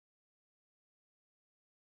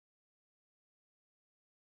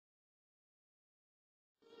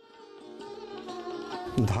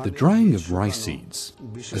The drying of rice seeds,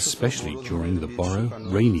 especially during the borrow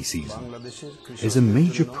rainy season, is a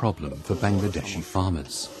major problem for Bangladeshi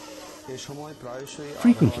farmers.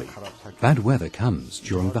 Frequently, bad weather comes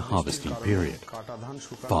during the harvesting period.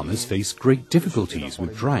 Farmers face great difficulties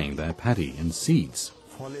with drying their paddy and seeds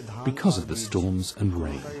because of the storms and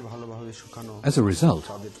rain. As a result,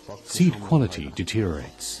 seed quality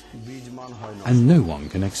deteriorates, and no one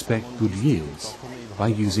can expect good yields by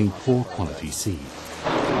using poor quality seed.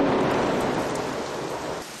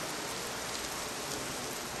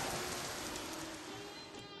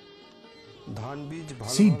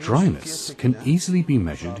 Seed dryness can easily be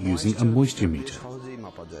measured using a moisture meter.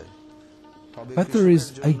 But there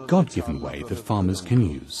is a God-given way that farmers can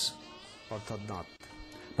use.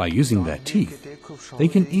 By using their teeth, they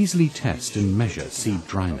can easily test and measure seed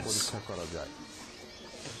dryness.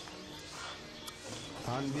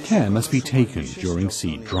 Care must be taken during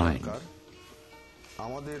seed drying.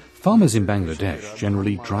 Farmers in Bangladesh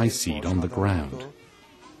generally dry seed on the ground.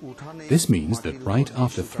 This means that right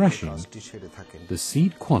after threshing, the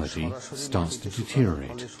seed quality starts to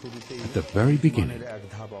deteriorate at the very beginning.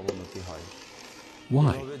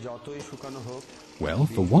 Why? Well,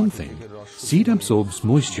 for one thing, seed absorbs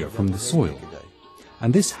moisture from the soil,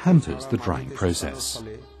 and this hampers the drying process.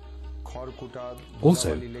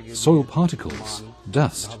 Also, soil particles,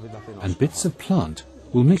 dust, and bits of plant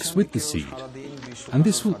will mix with the seed, and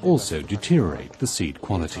this will also deteriorate the seed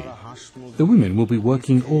quality. The women will be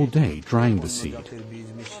working all day drying the seed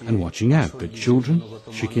and watching out that children,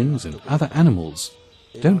 chickens, and other animals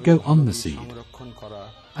don't go on the seed.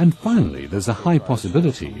 And finally, there's a high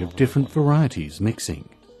possibility of different varieties mixing.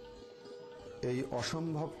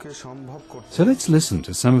 So let's listen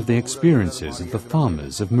to some of the experiences of the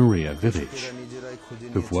farmers of Maria village,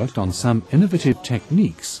 who've worked on some innovative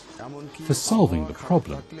techniques for solving the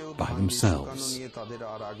problem by themselves.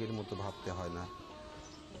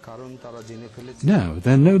 Now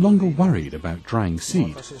they're no longer worried about drying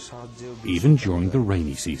seed, even during the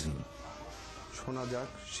rainy season.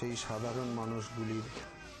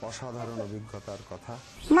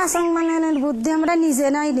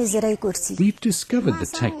 We've discovered the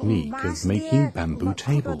technique of making bamboo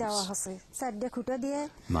tables.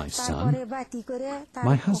 My son,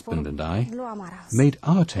 my husband and I made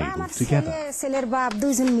our table together.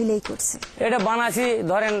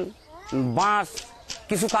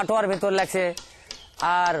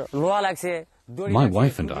 My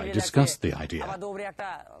wife and I discussed the idea.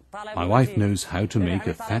 My wife knows how to make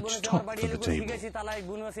a thatched top for the table,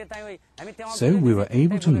 so we were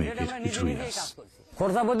able to make it between us.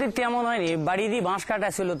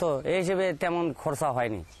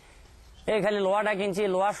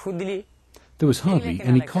 There was hardly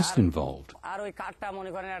any cost involved.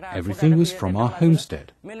 Everything was from our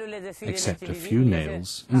homestead, except a few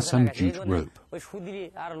nails and some jute rope.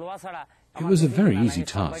 It was a very easy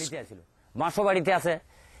task. By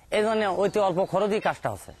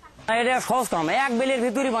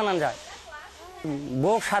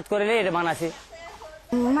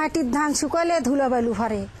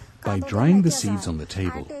drying the seeds on the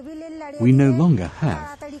table, we no longer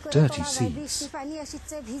have dirty seeds.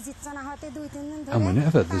 And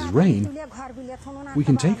whenever there's rain, we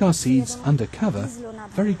can take our seeds under cover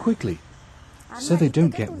very quickly, so they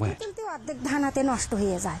don't get wet.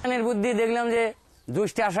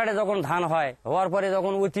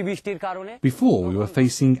 Before, we were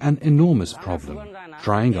facing an enormous problem,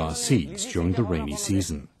 drying our seeds during the rainy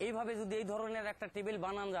season.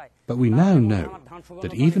 But we now know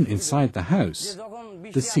that even inside the house,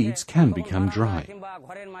 the seeds can become dry.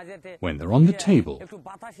 When they're on the table,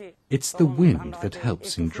 it's the wind that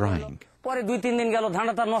helps in drying. Now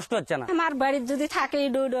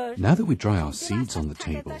that we dry our seeds on the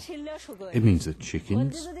table, it means that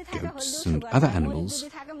chickens, goats, and other animals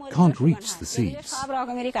can't reach the seeds.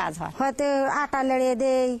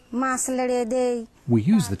 We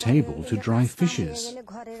use the table to dry fishes,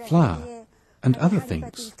 flour, and other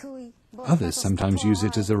things. Others sometimes use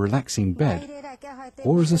it as a relaxing bed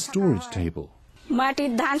or as a storage table. Now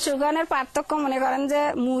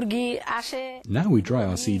we dry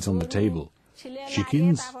our seeds on the table.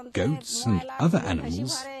 Chickens, goats, and other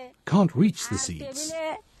animals can't reach the seeds.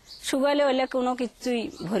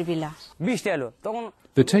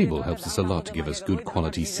 The table helps us a lot to give us good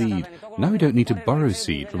quality seed. Now we don't need to borrow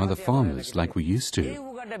seed from other farmers like we used to.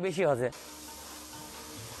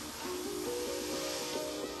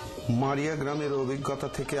 মারিয়া গ্রামের অভিজ্ঞতা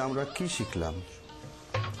থেকে আমরা কি শিখলাম?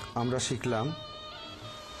 আমরা শিখলাম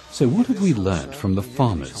So what have we learned from the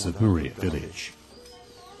farmers of Maria village?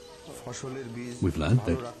 We've learned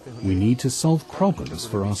that we need to solve problems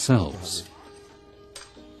for ourselves.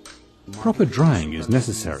 Proper drying is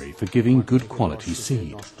necessary for giving good quality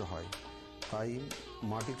seed.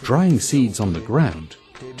 Drying seeds on the ground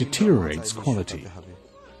deteriorates quality.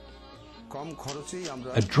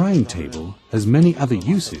 A drying table has many other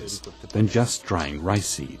uses than just drying rice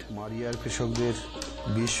seed. মারিয়ার কৃষকদের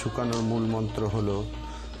বীজ শুকানোর মূল মন্ত্র হলো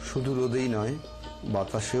শুধু রোদেই নয়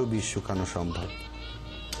বাতাসেও বীজ শুকানো সম্ভব।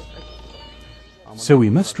 So we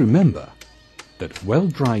must remember that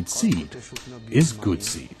well-dried seed is good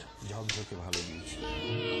seed. ঝকঝকে ভালো বীজ।